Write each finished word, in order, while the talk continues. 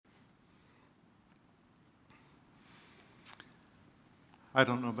I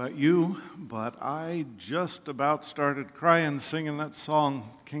don't know about you, but I just about started crying singing that song,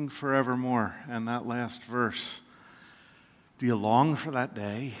 King Forevermore, and that last verse. Do you long for that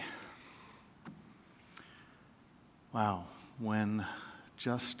day? Wow, when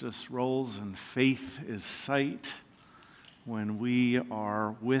justice rolls and faith is sight, when we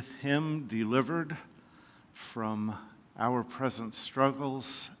are with Him delivered from our present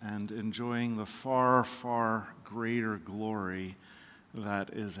struggles and enjoying the far, far greater glory that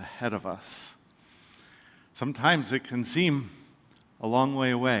is ahead of us. Sometimes it can seem a long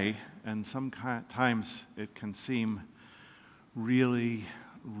way away, and sometimes it can seem really,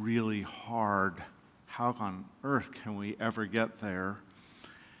 really hard. How on earth can we ever get there?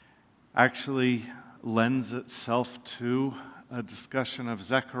 Actually lends itself to a discussion of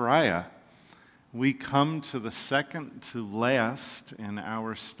Zechariah. We come to the second to last in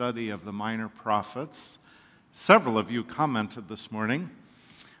our study of the minor prophets. Several of you commented this morning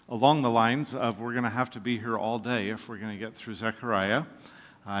along the lines of we're going to have to be here all day if we're going to get through Zechariah.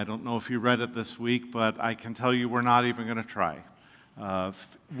 I don't know if you read it this week, but I can tell you we're not even going to try.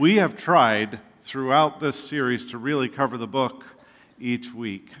 We have tried throughout this series to really cover the book each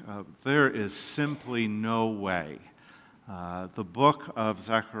week. There is simply no way. The book of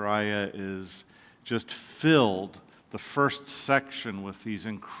Zechariah is just filled, the first section, with these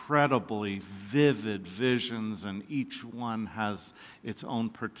incredibly vivid visions, and each one has its own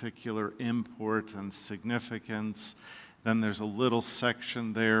particular import and significance. Then there's a little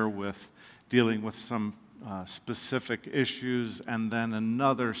section there with dealing with some specific issues, and then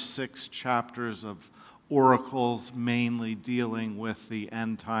another 6 chapters of oracles, mainly dealing with the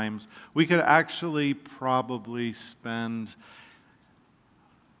end times. We could actually probably spend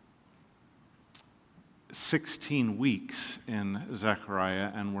 16 weeks in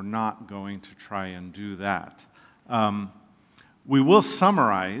Zechariah, and we're not going to try and do that. We will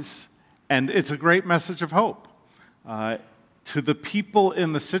summarize, and it's a great message of hope. To the people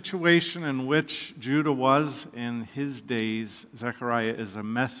in the situation in which Judah was in his days, Zechariah is a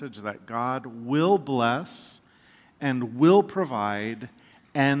message that God will bless and will provide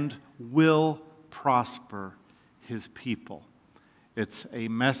and will prosper His people. It's a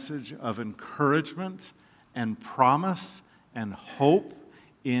message of encouragement and promise and hope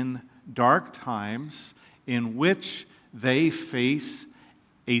in dark times in which they face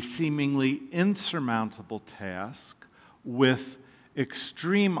a seemingly insurmountable task with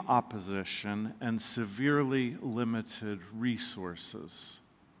extreme opposition and severely limited resources.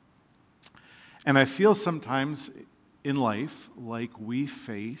 And I feel sometimes in life like we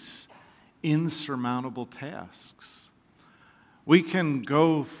face insurmountable tasks. We can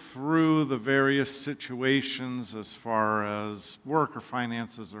go through the various situations as far as work or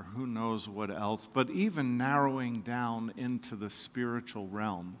finances or who knows what else, but even narrowing down into the spiritual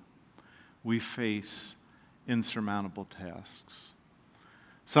realm, we face insurmountable tasks.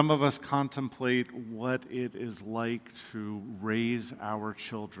 Some of us contemplate what it is like to raise our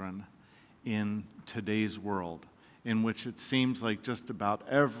children in today's world, in which it seems like just about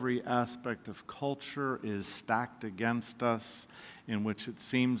every aspect of culture is stacked against us, in which it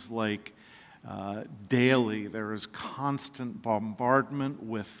seems like daily there is constant bombardment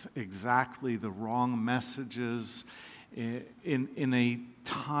with exactly the wrong messages, in a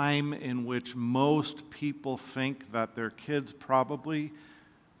time in which most people think that their kids probably,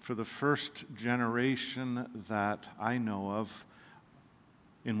 for the first generation that I know of,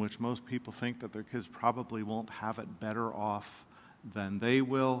 in which most people think that their kids probably won't have it better off than they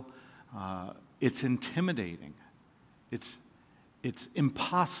will. It's intimidating. It's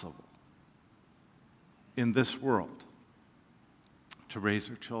impossible in this world to raise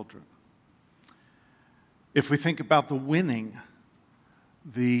our children. If we think about the winning,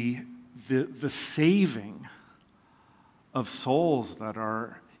 the saving of souls that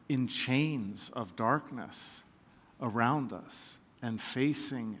are in chains of darkness around us, and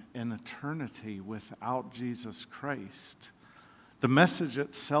facing an eternity without Jesus Christ. The message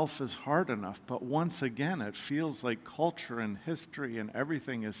itself is hard enough, but once again, it feels like culture and history and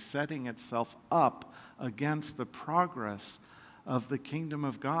everything is setting itself up against the progress of the kingdom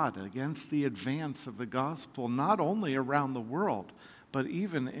of God, against the advance of the gospel, not only around the world, but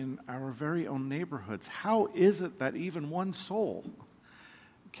even in our very own neighborhoods. How is it that even one soul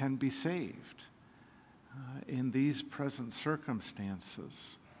can be saved in these present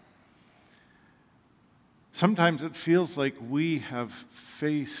circumstances? Sometimes it feels like we have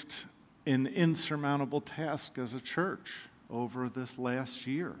faced an insurmountable task as a church over this last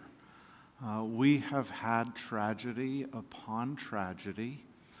year. We have had tragedy upon tragedy.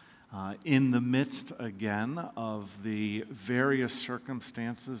 in the midst, again, of the various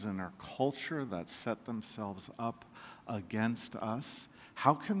circumstances in our culture that set themselves up against us.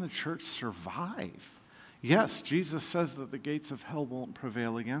 How can the church survive? Yes, Jesus says that the gates of hell won't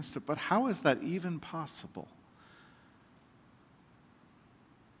prevail against it, but how is that even possible?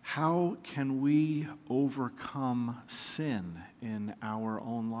 How can we overcome sin in our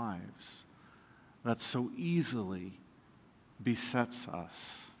own lives that so easily besets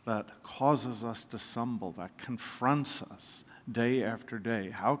us, that causes us to stumble, that confronts us day after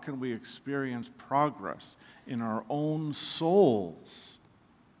day? How can we experience progress in our own souls?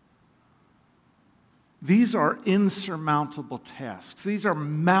 These are insurmountable tasks. These are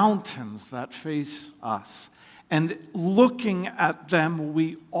mountains that face us. And looking at them,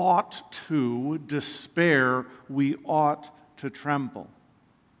 we ought to despair. We ought to tremble.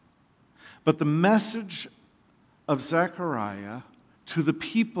 But the message of Zechariah to the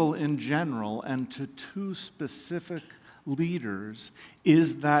people in general and to two specific leaders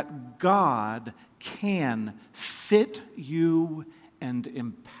is that God can fit you and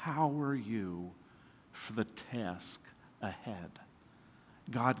empower you for the task ahead.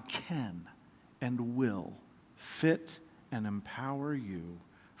 God can and will fit and empower you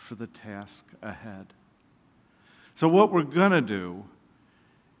for the task ahead. So what we're going to do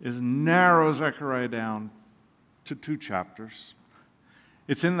is narrow Zechariah down to 2 chapters.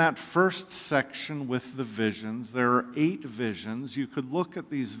 It's in that first section with the visions. There are 8 visions. You could look at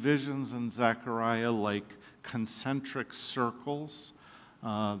these visions in Zechariah like concentric circles.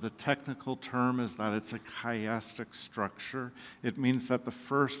 The technical term is that it's a chiastic structure. It means that the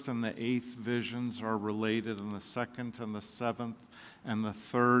first and the 8th visions are related, and the 2nd and the 7th, and the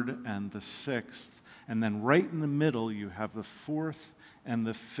 3rd and the 6th. And then right in the middle, you have the 4th and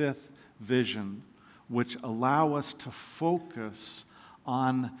the 5th vision, which allow us to focus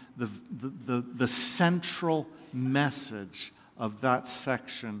on the central message of that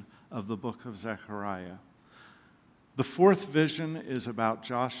section of the book of Zechariah. The 4th vision is about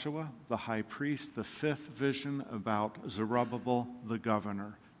Joshua, the high priest. The 5th vision about Zerubbabel, the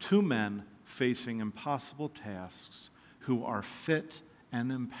governor. 2 men facing impossible tasks who are fit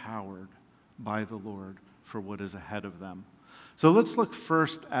and empowered by the Lord for what is ahead of them. So let's look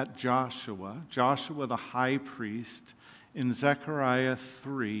first at Joshua, the high priest, in Zechariah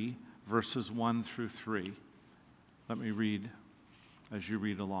 3, verses 1 through 3. Let me read as you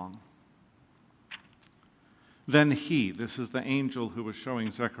read along. Then he, this is the angel who was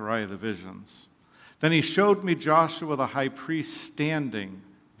showing Zechariah the visions. Then he showed me Joshua the high priest standing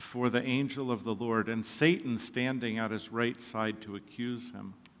before the angel of the Lord, and Satan standing at his right side to accuse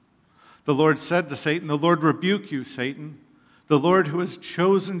him. The Lord said to Satan, "The Lord rebuke you, Satan. The Lord who has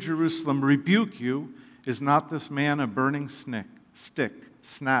chosen Jerusalem rebuke you. Is not this man a burning stick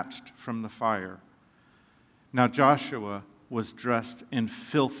snatched from the fire?" Now Joshua was dressed in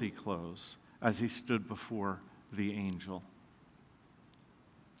filthy clothes as he stood before the angel.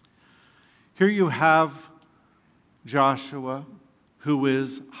 Here you have Joshua, who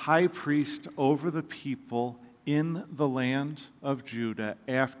is high priest over the people in the land of Judah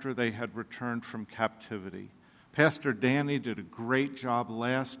after they had returned from captivity. Pastor Danny did a great job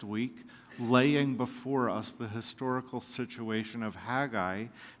last week laying before us the historical situation of Haggai.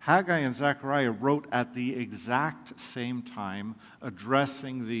 Haggai and Zechariah wrote at the exact same time,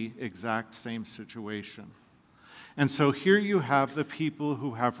 addressing the exact same situation. And so here you have the people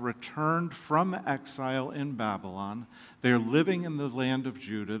who have returned from exile in Babylon. They're living in the land of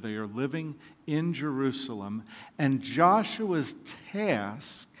Judah. They are living in Jerusalem. And Joshua's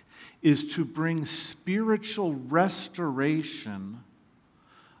task is to bring spiritual restoration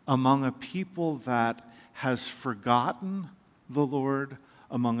among a people that has forgotten the Lord,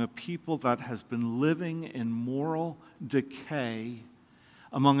 among a people that has been living in moral decay,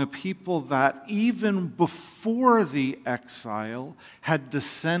 among a people that even before the exile had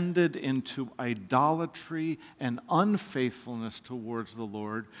descended into idolatry and unfaithfulness towards the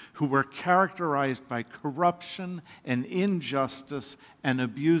Lord, who were characterized by corruption and injustice and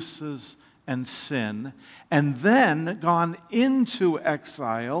abuses and sin, and then gone into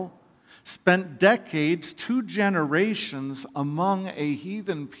exile, spent decades, 2 generations among a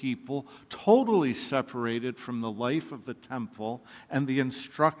heathen people, totally separated from the life of the temple and the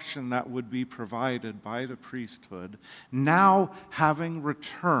instruction that would be provided by the priesthood, now having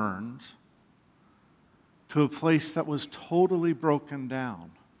returned to a place that was totally broken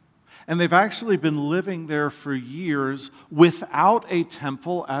down. And they've actually been living there for years without a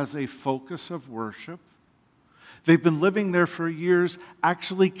temple as a focus of worship. They've been living there for years,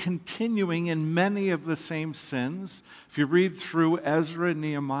 actually continuing in many of the same sins. If you read through Ezra,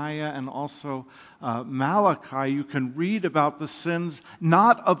 Nehemiah, and also Malachi, you can read about the sins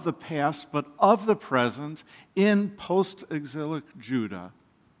not of the past, but of the present in post-exilic Judah.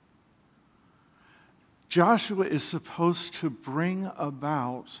 Joshua is supposed to bring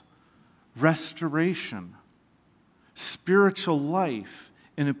about restoration, spiritual life,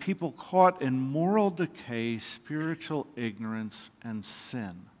 in a people caught in moral decay, spiritual ignorance, and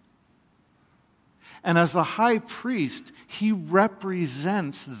sin. And as the high priest, he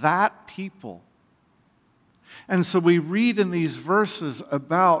represents that people. And so we read in these verses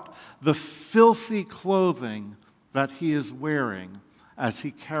about the filthy clothing that he is wearing as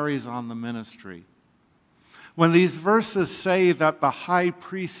he carries on the ministry. When these verses say that the high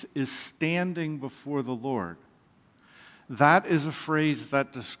priest is standing before the Lord, that is a phrase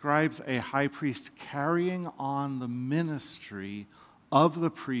that describes a high priest carrying on the ministry of the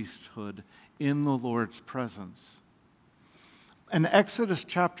priesthood in the Lord's presence. And Exodus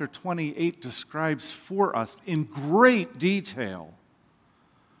chapter 28 describes for us in great detail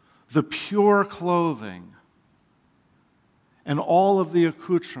the pure clothing and all of the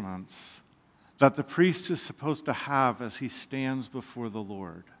accoutrements that the priest is supposed to have as he stands before the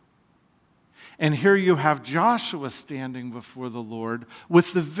Lord. And here you have Joshua standing before the Lord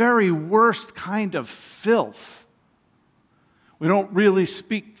with the very worst kind of filth. We don't really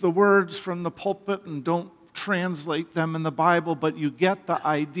speak the words from the pulpit and don't translate them in the Bible, but you get the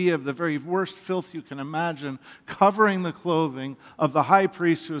idea of the very worst filth you can imagine covering the clothing of the high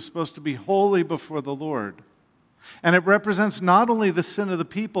priest who is supposed to be holy before the Lord. And it represents not only the sin of the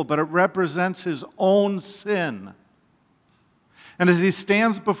people, but it represents his own sin. And as he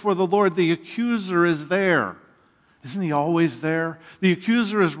stands before the Lord, the accuser is there. Isn't he always there? The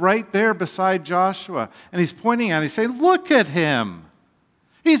accuser is right there beside Joshua. And he's pointing at him. He's saying, look at him.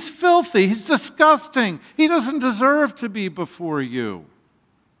 He's filthy. He's disgusting. He doesn't deserve to be before you.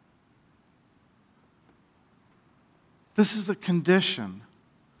 This is the condition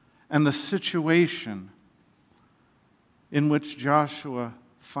and the situation in which Joshua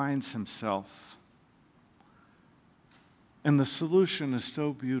finds himself. And the solution is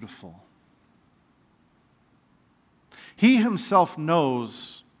so beautiful. He himself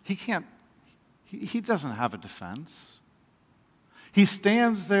knows he doesn't have a defense. He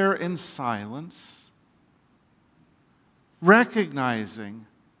stands there in silence, recognizing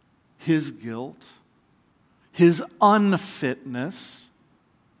his guilt, his unfitness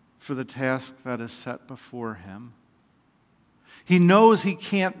for the task that is set before him. He knows he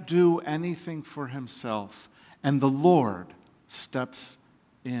can't do anything for himself. And the Lord steps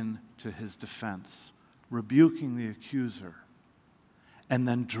into his defense, rebuking the accuser, and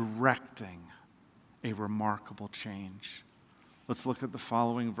then directing a remarkable change. Let's look at the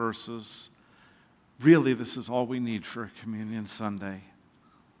following verses. Really, this is all we need for a Communion Sunday.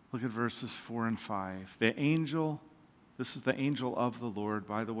 Look at verses 4 and 5. This is the angel of the Lord.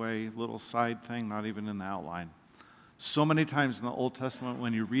 By the way, little side thing, not even in the outline. So many times in the Old Testament,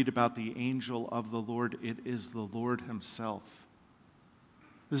 when you read about the angel of the Lord, it is the Lord himself.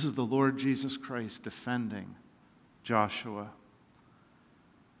 This is the Lord Jesus Christ defending Joshua.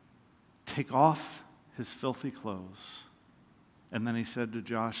 Take off his filthy clothes. And then he said to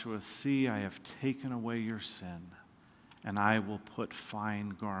Joshua, see, I have taken away your sin, and I will put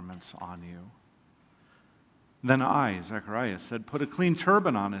fine garments on you. Then I, Zechariah, said, put a clean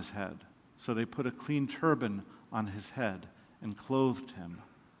turban on his head. So they put a clean turban on his head and clothed him,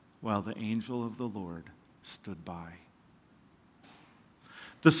 while the angel of the Lord stood by.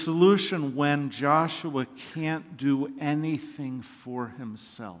 The solution when Joshua can't do anything for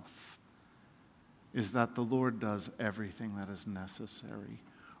himself is that the Lord does everything that is necessary,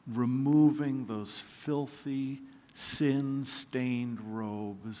 removing those filthy, sin-stained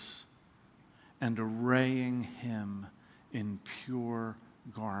robes and arraying him in pure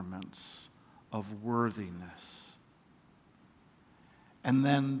garments of worthiness. And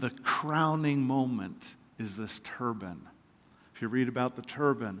then the crowning moment is this turban. If you read about the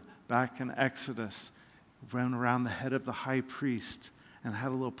turban back in Exodus, it went around the head of the high priest and had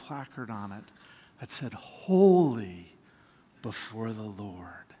a little placard on it that said, "Holy before the Lord."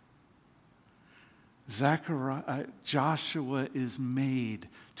 Joshua is made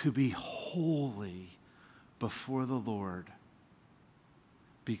to be holy before the Lord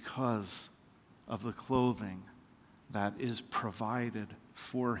because of the clothing that is provided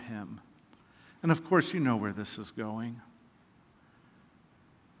for him. And of course, you know where this is going.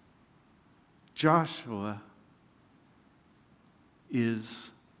 Joshua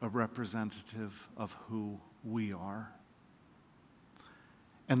is a representative of who we are.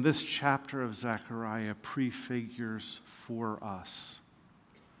 And this chapter of Zechariah prefigures for us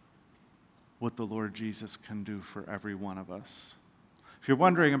what the Lord Jesus can do for every one of us. If you're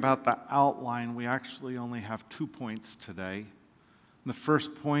wondering about the outline, we actually only have 2 points today. And the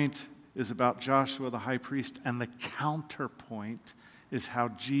first point is about Joshua the high priest, and the counterpoint is how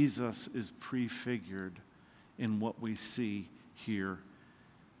Jesus is prefigured in what we see here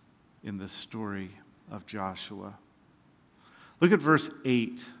in the story of Joshua. Look at verse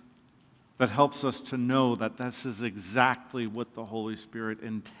 8. That helps us to know that this is exactly what the Holy Spirit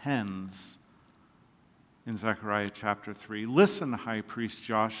intends in Zechariah chapter 3. Listen, high priest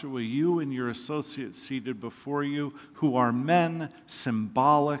Joshua, you and your associates seated before you, who are men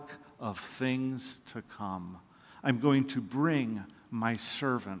symbolic of things to come. I'm going to bring my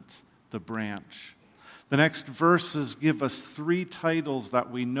servant, the branch. The next verses give us 3 titles that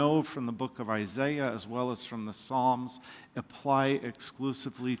we know from the book of Isaiah as well as from the Psalms apply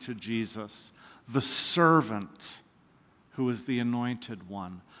exclusively to Jesus. The servant, who is the anointed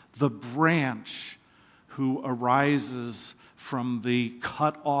one. The branch, who arises from the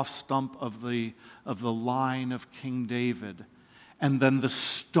cut-off stump of the line of King David. And then the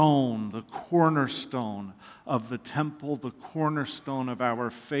stone, the cornerstone of the temple, the cornerstone of our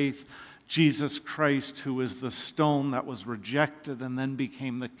faith, Jesus Christ, who is the stone that was rejected and then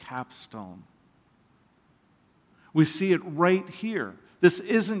became the capstone. We see it right here. This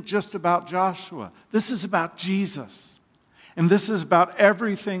isn't just about Joshua. This is about Jesus. And this is about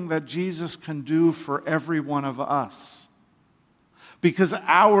everything that Jesus can do for every one of us. Because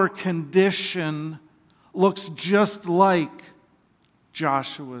our condition looks just like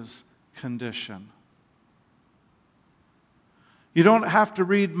Joshua's condition. You don't have to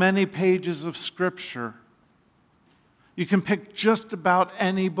read many pages of Scripture. You can pick just about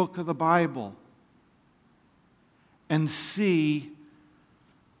any book of the Bible and see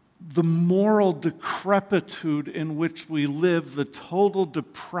the moral decrepitude in which we live, the total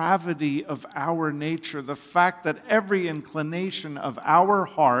depravity of our nature, the fact that every inclination of our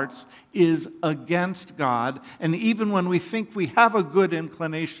hearts is against God, and even when we think we have a good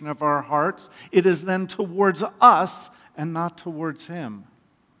inclination of our hearts, it is then towards us and not towards Him.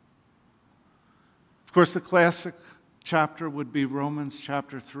 Of course, the classic chapter would be Romans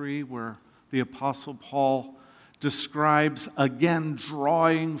chapter 3, where the Apostle Paul describes, again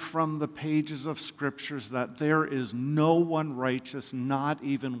drawing from the pages of Scriptures, that there is no one righteous, not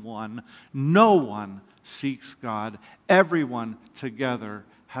even one. No one seeks God. Everyone together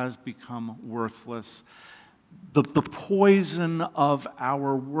has become worthless. The poison of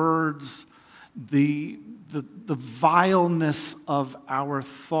our words, the vileness of our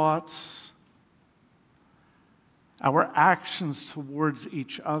thoughts, our actions towards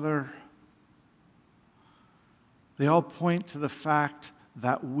each other, they all point to the fact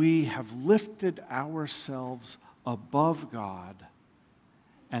that we have lifted ourselves above God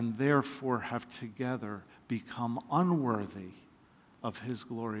and therefore have together become unworthy of His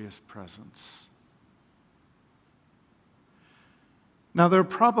glorious presence. Now, there are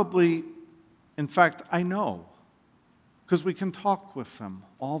probably, in fact, I know, because we can talk with them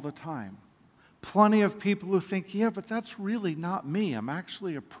all the time, plenty of people who think, yeah, but that's really not me. I'm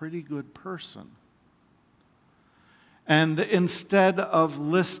actually a pretty good person. And instead of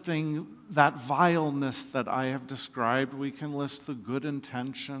listing that vileness that I have described, we can list the good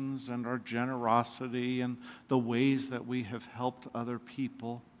intentions and our generosity and the ways that we have helped other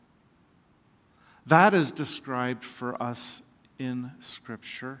people. That is described for us in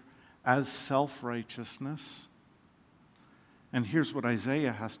Scripture as self-righteousness. And here's what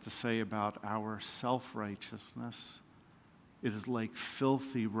Isaiah has to say about our self-righteousness. It is like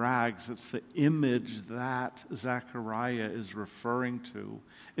filthy rags. It's the image that Zechariah is referring to.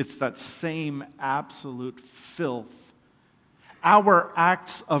 It's that same absolute filth. Our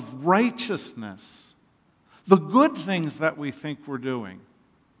acts of righteousness, the good things that we think we're doing.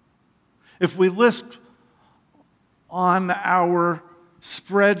 If we list on our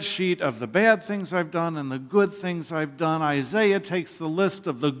spreadsheet of the bad things I've done and the good things I've done, Isaiah takes the list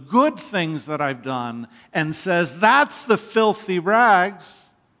of the good things that I've done and says, that's the filthy rags.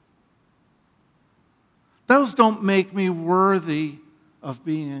 Those don't make me worthy of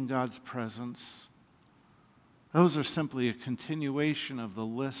being in God's presence. Those are simply a continuation of the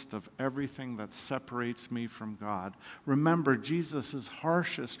list of everything that separates me from God. Remember, Jesus'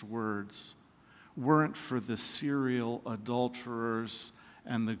 harshest words weren't for the serial adulterers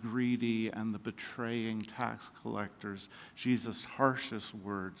and the greedy and the betraying tax collectors. Jesus' harshest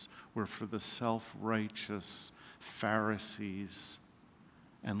words were for the self-righteous Pharisees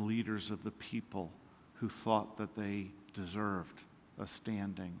and leaders of the people who thought that they deserved a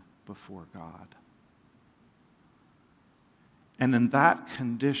standing before God. And in that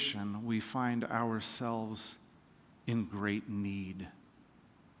condition, we find ourselves in great need.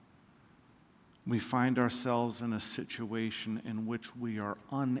 We find ourselves in a situation in which we are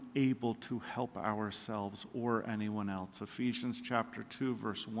unable to help ourselves or anyone else. Ephesians chapter 2,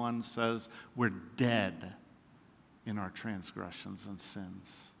 verse 1 says, we're dead in our transgressions and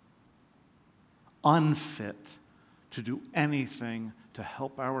sins, unfit to do anything to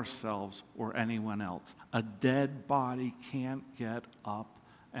help ourselves or anyone else. A dead body can't get up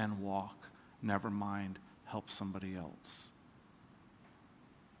and walk, never mind help somebody else.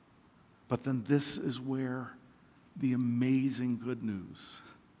 But then this is where the amazing good news,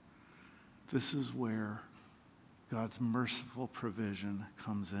 this is where God's merciful provision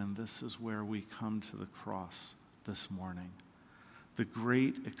comes in. This is where we come to the cross this morning. The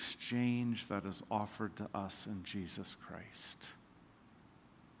great exchange that is offered to us in Jesus Christ.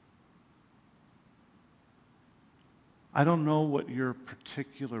 I don't know what your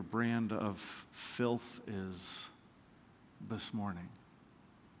particular brand of filth is this morning.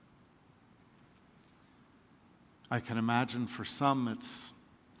 I can imagine for some it's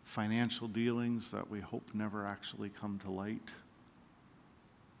financial dealings that we hope never actually come to light.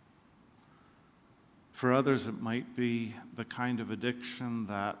 For others, it might be the kind of addiction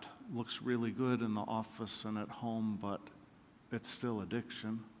that looks really good in the office and at home, but it's still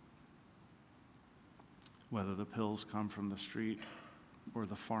addiction. Whether the pills come from the street or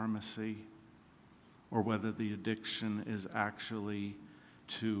the pharmacy, or whether the addiction is actually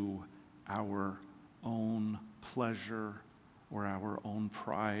to our own pleasure or our own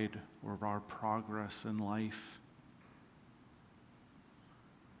pride or our progress in life.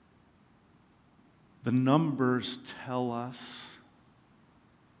 The numbers tell us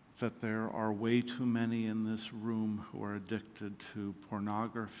that there are way too many in this room who are addicted to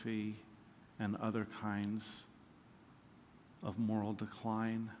pornography and other kinds of moral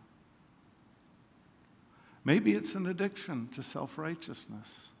decline. Maybe it's an addiction to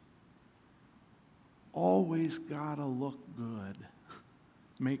self-righteousness. Always gotta look good.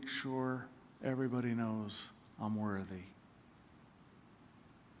 Make sure everybody knows I'm worthy.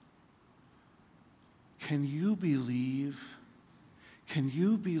 Can you believe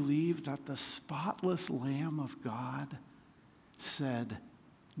that the spotless Lamb of God said,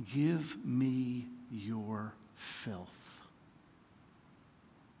 "Give me your filth"?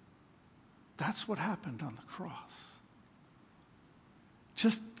 That's what happened on the cross.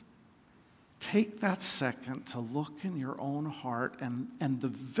 Just take that second to look in your own heart and the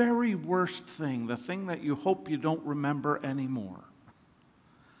very worst thing, the thing that you hope you don't remember anymore.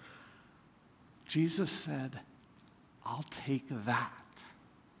 Jesus said, "I'll take that."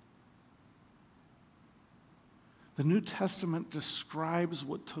 The New Testament describes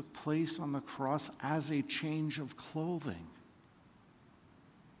what took place on the cross as a change of clothing.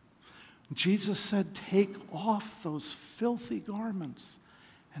 Jesus said, "Take off those filthy garments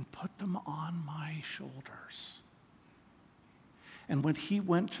and put them on my shoulders." And when he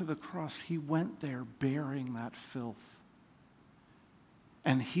went to the cross, he went there bearing that filth.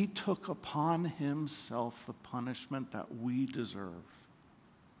 And he took upon himself the punishment that we deserve.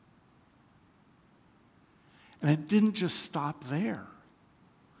 And it didn't just stop there.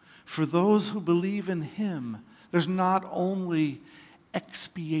 For those who believe in him, there's not only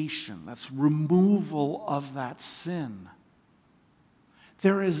expiation, that's removal of that sin.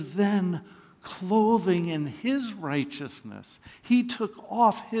 There is then clothing in his righteousness. He took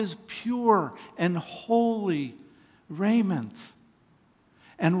off his pure and holy raiment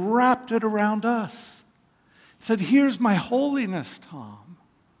and wrapped it around us. Said, "Here's my holiness, Tom.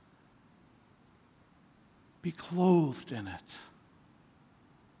 Be clothed in it."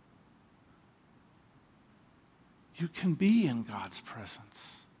 You can be in God's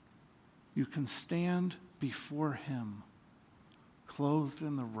presence. You can stand before him, clothed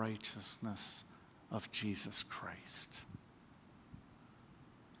in the righteousness of Jesus Christ.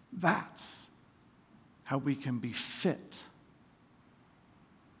 That's how we can be fit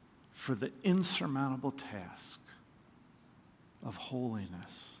for the insurmountable task of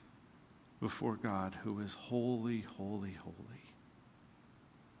holiness before God, who is holy, holy, holy.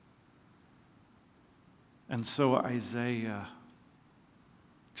 And so Isaiah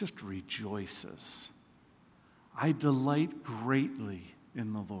just rejoices. "I delight greatly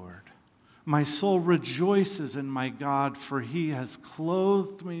in the Lord. My soul rejoices in my God, for he has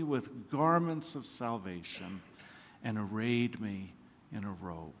clothed me with garments of salvation and arrayed me in a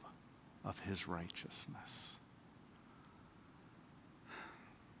robe of his righteousness."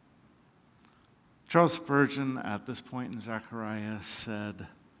 Charles Spurgeon, at this point in Zechariah, said,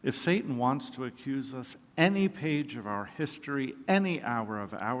 "If Satan wants to accuse us, any page of our history, any hour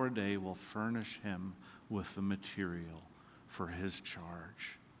of our day will furnish him with the material for his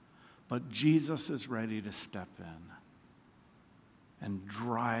charge." But Jesus is ready to step in and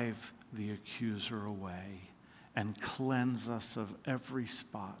drive the accuser away and cleanse us of every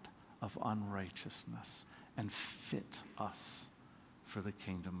spot of unrighteousness and fit us for the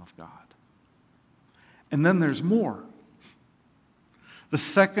kingdom of God. And then there's more. The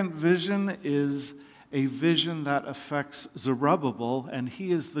second vision is a vision that affects Zerubbabel, and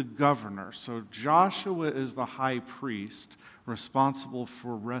he is the governor. So Joshua is the high priest responsible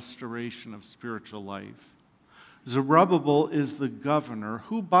for restoration of spiritual life. Zerubbabel is the governor,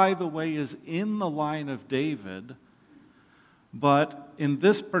 who, by the way, is in the line of David, but in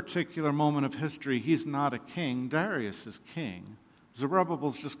this particular moment of history, he's not a king. Darius is king.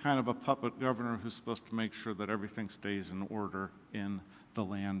 Zerubbabel's just kind of a puppet governor who's supposed to make sure that everything stays in order in the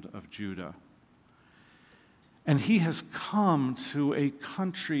land of Judah. And he has come to a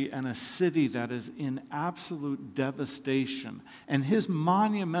country and a city that is in absolute devastation. And his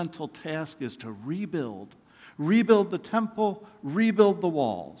monumental task is to rebuild the temple, rebuild the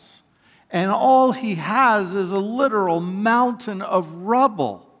walls. And all he has is a literal mountain of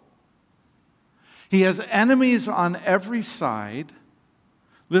rubble. He has enemies on every side.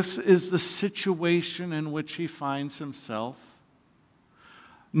 This is the situation in which he finds himself.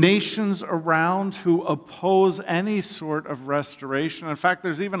 Nations around who oppose any sort of restoration. In fact,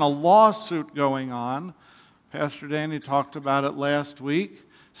 there's even a lawsuit going on. Pastor Danny talked about it last week,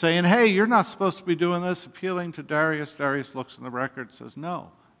 saying, hey, you're not supposed to be doing this, appealing to Darius. Darius looks in the record and says,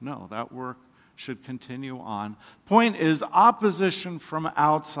 no, that work should continue on. Point is, opposition from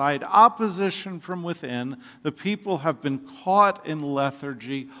outside, opposition from within. The people have been caught in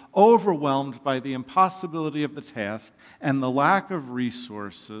lethargy, overwhelmed by the impossibility of the task and the lack of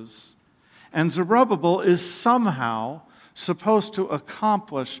resources. And Zerubbabel is somehow supposed to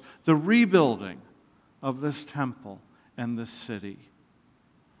accomplish the rebuilding of this temple and this city.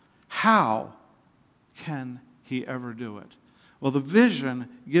 How can he ever do it? Well, the vision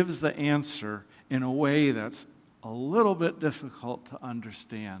gives the answer in a way that's a little bit difficult to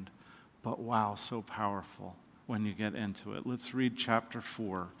understand, but wow, so powerful when you get into it. Let's read chapter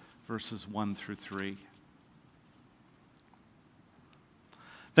 4, verses 1 through 3.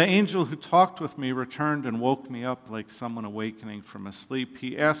 The angel who talked with me returned and woke me up like someone awakening from a sleep.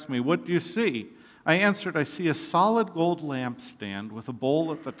 He asked me, "What do you see?" I answered, "I see a solid gold lampstand with a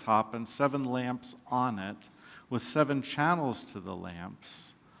bowl at the top and 7 lamps on it, with 7 channels to the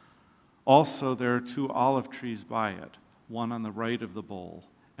lamps. Also, there are 2 olive trees by it, one on the right of the bowl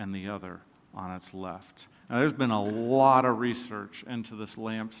and the other on its left." Now, there's been a lot of research into this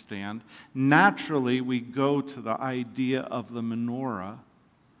lampstand. Naturally, we go to the idea of the menorah,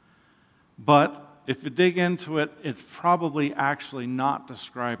 but if you dig into it, it's probably actually not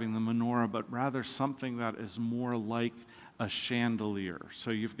describing the menorah, but rather something that is more like a chandelier. So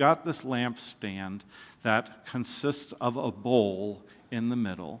you've got this lampstand that consists of a bowl in the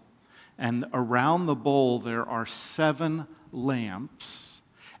middle, and around the bowl there are 7 lamps,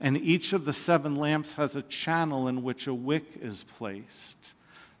 and each of the 7 lamps has a channel in which a wick is placed.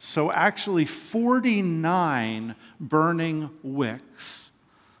 So actually 49 burning wicks,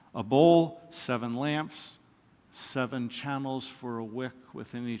 a bowl, 7 lamps, 7 channels for a wick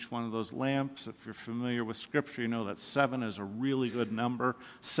within each one of those lamps. If you're familiar with Scripture, you know that 7 is a really good number.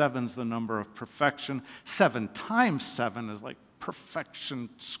 7's the number of perfection. 7 times 7 is like perfection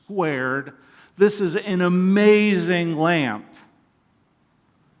squared. This is an amazing lamp.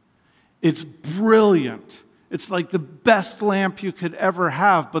 It's brilliant. It's like the best lamp you could ever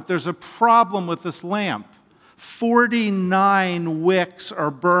have, but there's a problem with this lamp. 49 wicks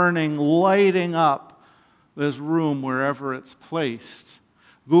are burning, lighting up this room wherever it's placed.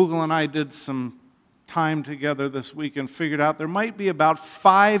 Google and I did some time together this week and figured out there might be about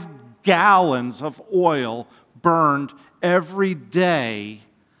 5 gallons of oil burned every day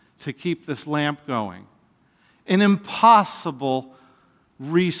to keep this lamp going. An impossible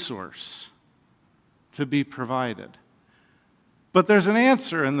resource to be provided. But there's an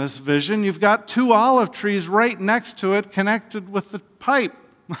answer in this vision. You've got 2 olive trees right next to it connected with the pipe.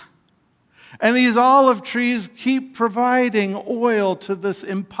 And these olive trees keep providing oil to this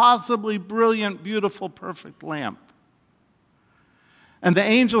impossibly brilliant, beautiful, perfect lamp. And the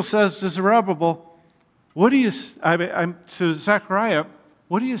angel says to Zerubbabel, to Zechariah,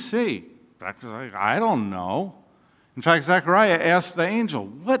 "What do you see?" Zechariah's like, "I don't know." In fact, Zechariah asked the angel,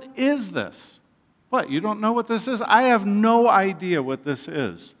 "What is this?" "What, you don't know what this is?" "I have no idea what this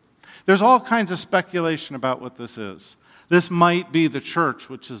is." There's all kinds of speculation about what this is. This might be the church,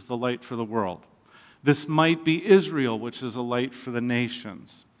 which is the light for the world. This might be Israel, which is a light for the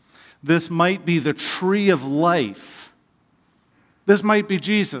nations. This might be the tree of life. This might be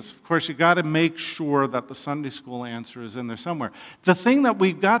Jesus. Of course, you got to make sure that the Sunday school answer is in there somewhere. The thing that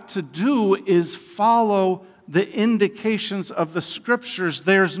we've got to do is follow the indications of the Scriptures.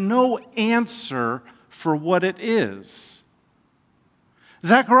 There's no answer for what it is.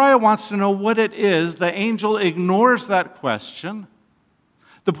 Zechariah wants to know what it is. The angel ignores that question.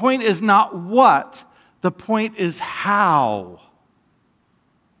 The point is not what, the point is how.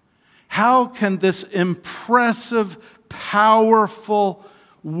 How can this impressive, powerful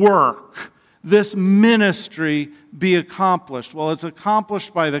work, this ministry, be accomplished? Well, it's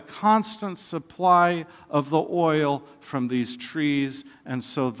accomplished by the constant supply of the oil from these trees. And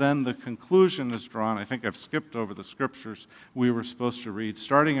so then the conclusion is drawn. I think I've skipped over the scriptures we were supposed to read,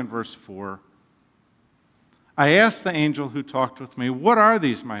 starting in verse 4. I asked the angel who talked with me, "What are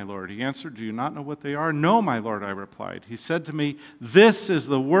these, my Lord?" He answered, "Do you not know what they are?" "No, my Lord," I replied. He said to me, "This is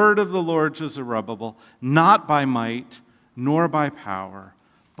the word of the Lord to Zerubbabel, not by might, nor by power,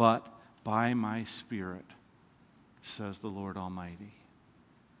 but by my Spirit, says the Lord Almighty."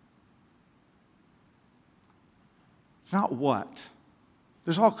 It's not what.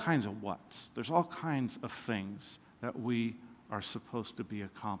 There's all kinds of whats. There's all kinds of things that we are supposed to be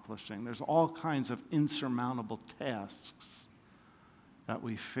accomplishing. There's all kinds of insurmountable tasks that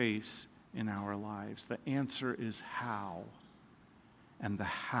we face in our lives. The answer is how. And the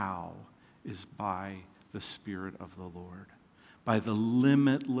how is by the Spirit of the Lord, by the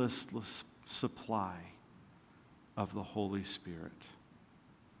limitless supply of the Holy Spirit.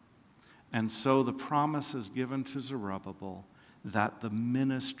 And so the promise is given to Zerubbabel that the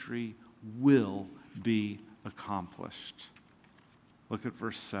ministry will be accomplished. Look at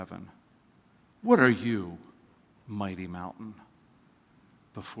verse 7. What are you, mighty mountain?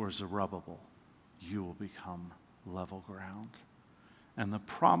 Before Zerubbabel, you will become level ground. And the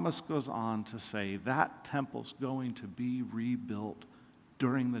promise goes on to say that temple's going to be rebuilt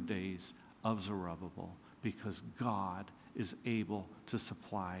during the days of Zerubbabel because God is able to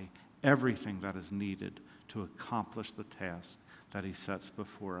supply everything that is needed to accomplish the task that he sets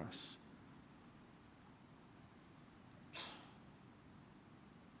before us.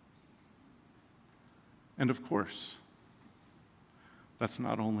 And of course, that's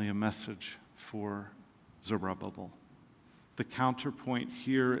not only a message for Zerubbabel. The counterpoint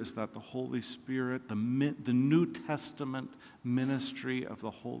here is that the Holy Spirit, the New Testament ministry of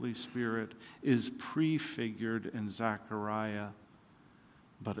the Holy Spirit is prefigured in Zechariah,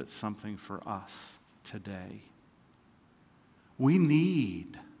 but it's something for us today. We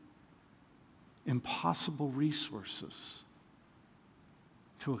need impossible resources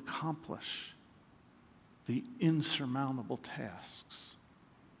to accomplish the insurmountable tasks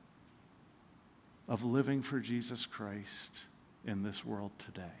of living for Jesus Christ in this world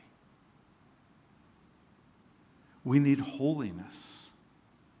today. We need holiness.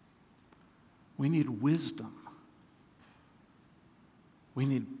 We need wisdom. We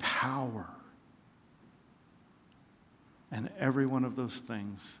need power. And every one of those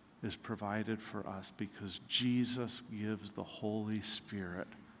things is provided for us because Jesus gives the Holy Spirit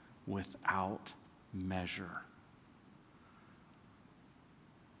without measure.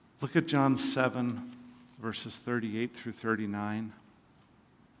 Look at John 7, verses 38 through 39.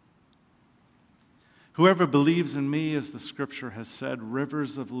 Whoever believes in me, as the scripture has said,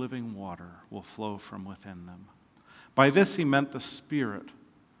 rivers of living water will flow from within them. By this he meant the Spirit,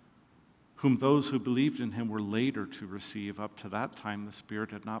 whom those who believed in him were later to receive. Up to that time, the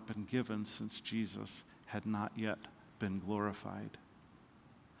Spirit had not been given since Jesus had not yet been glorified.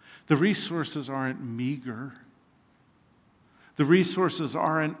 The resources aren't meager. The resources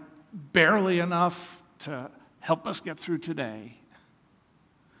aren't barely enough to help us get through today.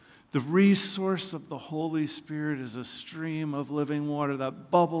 The resource of the Holy Spirit is a stream of living water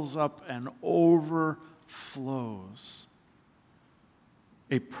that bubbles up and overflows.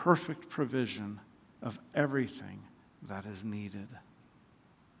 A perfect provision of everything that is needed.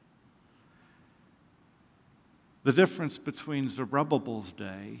 The difference between Zerubbabel's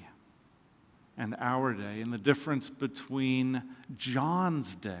day and our day, and the difference between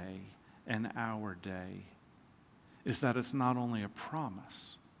John's day and our day, is that it's not only a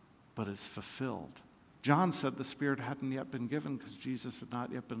promise, but it's fulfilled. John said the Spirit hadn't yet been given because Jesus had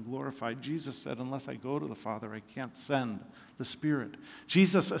not yet been glorified. Jesus said, unless I go to the Father, I can't send the Spirit.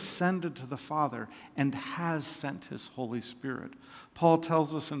 Jesus ascended to the Father and has sent his Holy Spirit. Paul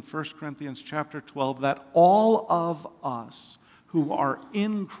tells us in 1 Corinthians chapter 12 that all of us who are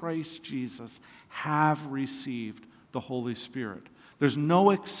in Christ Jesus have received the Holy Spirit. There's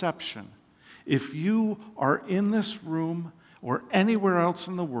no exception. If you are in this room or anywhere else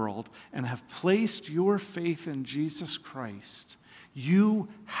in the world and have placed your faith in Jesus Christ, you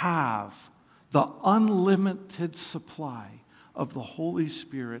have the unlimited supply of the Holy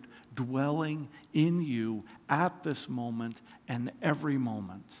Spirit dwelling in you at this moment and every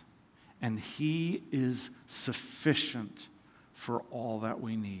moment. And He is sufficient for all that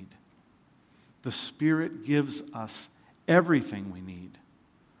we need. The Spirit gives us everything we need.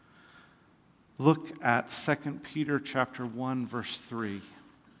 Look at 2 Peter chapter 1, verse 3.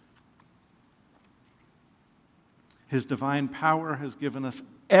 His divine power has given us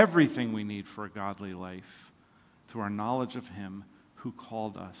everything we need for a godly life through our knowledge of Him who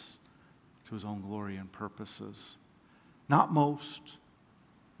called us to His own glory and purposes. Not most,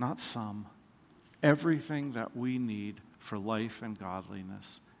 not some. Everything that we need for life and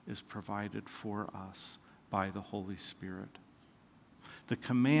godliness is provided for us by the Holy Spirit. The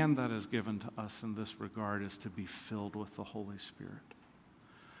command that is given to us in this regard is to be filled with the Holy Spirit.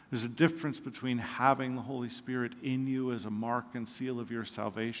 There's a difference between having the Holy Spirit in you as a mark and seal of your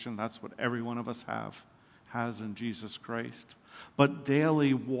salvation. That's what every one of us has in Jesus Christ. But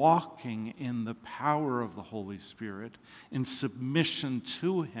daily walking in the power of the Holy Spirit, in submission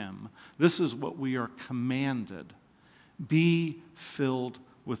to Him, this is what we are commanded. Be filled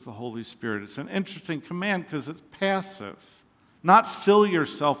with the Holy Spirit. It's an interesting command because it's passive. Not fill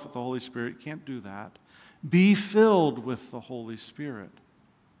yourself with the Holy Spirit. You can't do that. Be filled with the Holy Spirit.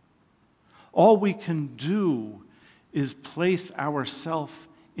 All we can do is place ourselves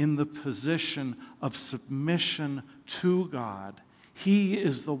in the position of submission to God. He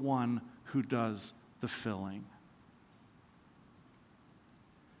is the one who does the filling.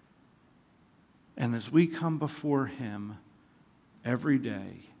 And as we come before Him every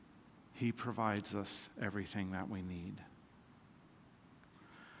day, He provides us everything that we need.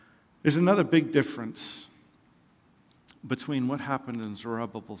 There's another big difference between what happened in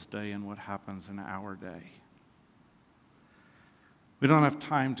Zerubbabel's day and what happens in our day. We don't have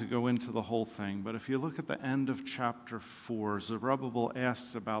time to go into the whole thing, but if you look at the end of chapter 4, Zerubbabel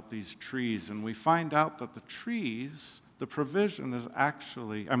asks about these trees, and we find out that the trees, the provision is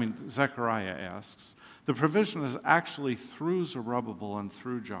actually, Zechariah asks, the provision is actually through Zerubbabel and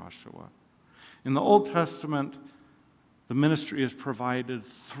through Joshua. In the Old Testament, the ministry is provided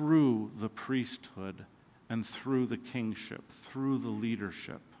through the priesthood and through the kingship, through the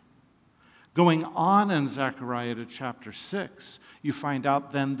leadership. Going on in Zechariah to chapter 6, you find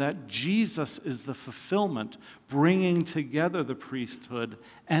out then that Jesus is the fulfillment, bringing together the priesthood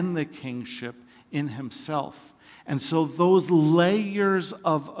and the kingship in Himself. And so those layers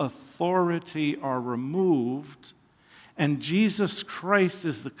of authority are removed, and Jesus Christ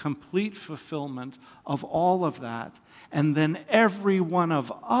is the complete fulfillment of all of that. And then every one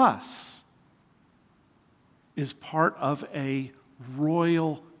of us is part of a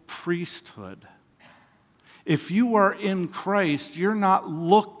royal priesthood. If you are in Christ, you're not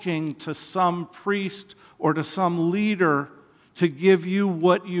looking to some priest or to some leader to give you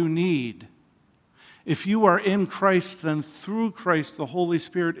what you need. If you are in Christ, then through Christ the Holy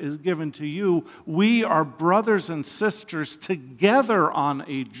Spirit is given to you. We are brothers and sisters together on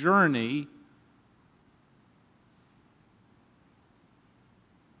a journey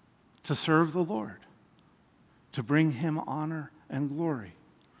to serve the Lord, to bring Him honor and glory.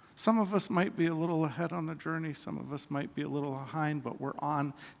 Some of us might be a little ahead on the journey, some of us might be a little behind, but we're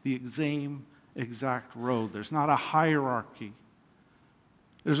on the same exact road. There's not a hierarchy.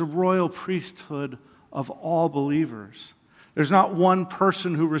 There's a royal priesthood of all believers. There's not one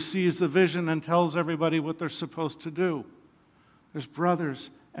person who receives the vision and tells everybody what they're supposed to do. There's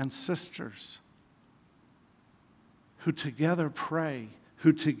brothers and sisters who together pray,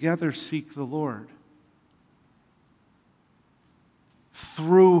 who together seek the Lord,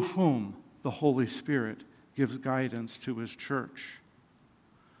 through whom the Holy Spirit gives guidance to His church.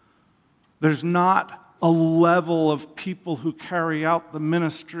 There's not a level of people who carry out the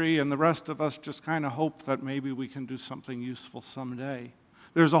ministry and the rest of us just kind of hope that maybe we can do something useful someday.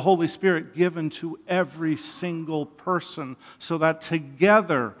 There's a Holy Spirit given to every single person so that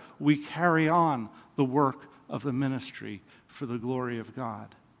together we carry on the work of the ministry for the glory of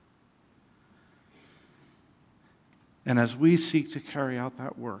God. And as we seek to carry out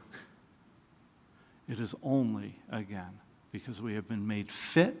that work, it is only, again, because we have been made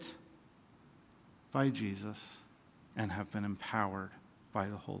fit by Jesus and have been empowered by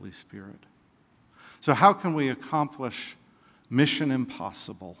the Holy Spirit. So how can we accomplish mission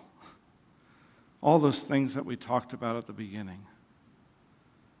impossible? All those things that we talked about at the beginning.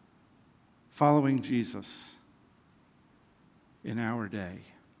 following Jesus in our day,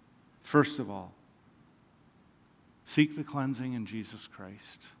 first of all, seek the cleansing in Jesus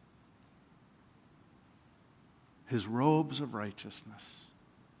Christ. His robes of righteousness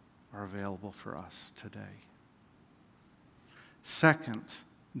are available for us today. Second,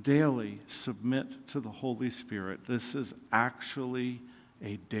 daily submit to the Holy Spirit. This is actually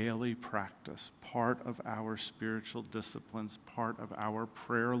a daily practice, part of our spiritual disciplines, part of our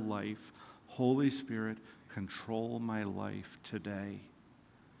prayer life. Holy Spirit, control my life today.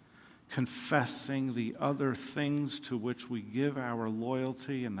 Confessing the other things to which we give our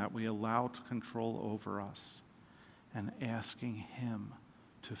loyalty and that we allow to control over us, and asking Him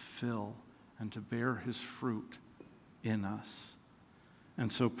to fill and to bear His fruit in us.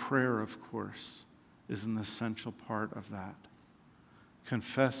 And so prayer, of course, is an essential part of that.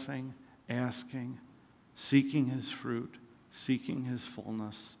 Confessing, asking, seeking His fruit, seeking His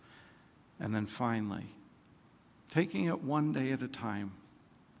fullness, and then finally, taking it one day at a time.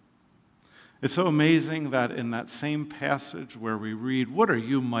 It's so amazing that in that same passage where we read, "What are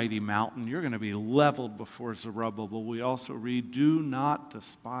you, mighty mountain? You're going to be leveled before Zerubbabel," we also read, "Do not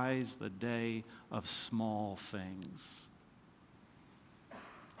despise the day of small things."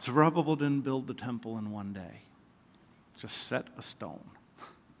 Zerubbabel didn't build the temple in one day, just set a stone.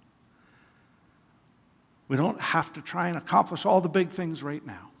 We don't have to try and accomplish all the big things right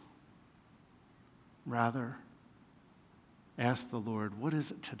now. Rather, ask the Lord, what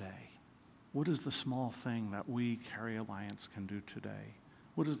is it today? What is the small thing that we, Carey Alliance, can do today?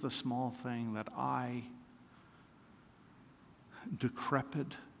 What is the small thing that I,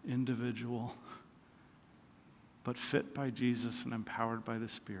 decrepit individual, but fit by Jesus and empowered by the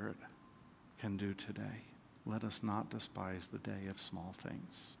Spirit, can do today? Let us not despise the day of small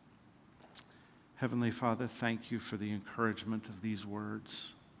things. Heavenly Father, thank you for the encouragement of these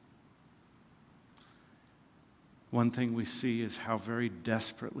words. One thing we see is how very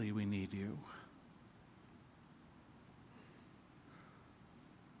desperately we need you.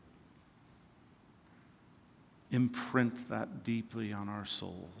 Imprint that deeply on our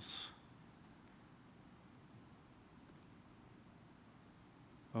souls.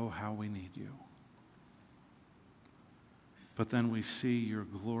 Oh, how we need you. But then we see your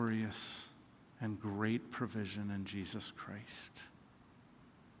glorious and great provision in Jesus Christ.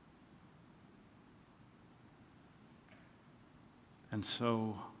 And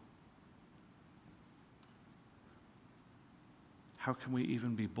so, how can we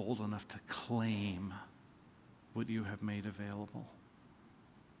even be bold enough to claim what you have made available?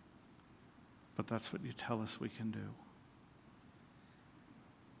 But that's what you tell us we can do.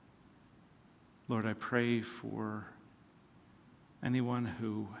 Lord, I pray for anyone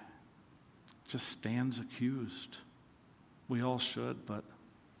who just stands accused. We all should, but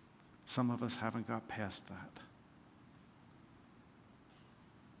some of us haven't got past that.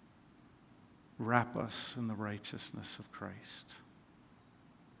 Wrap us in the righteousness of Christ.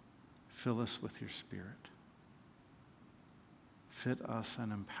 Fill us with your Spirit. Fit us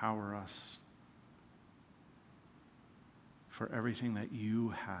and empower us for everything that you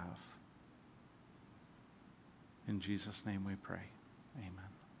have. In Jesus' name we pray.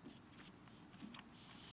 Amen.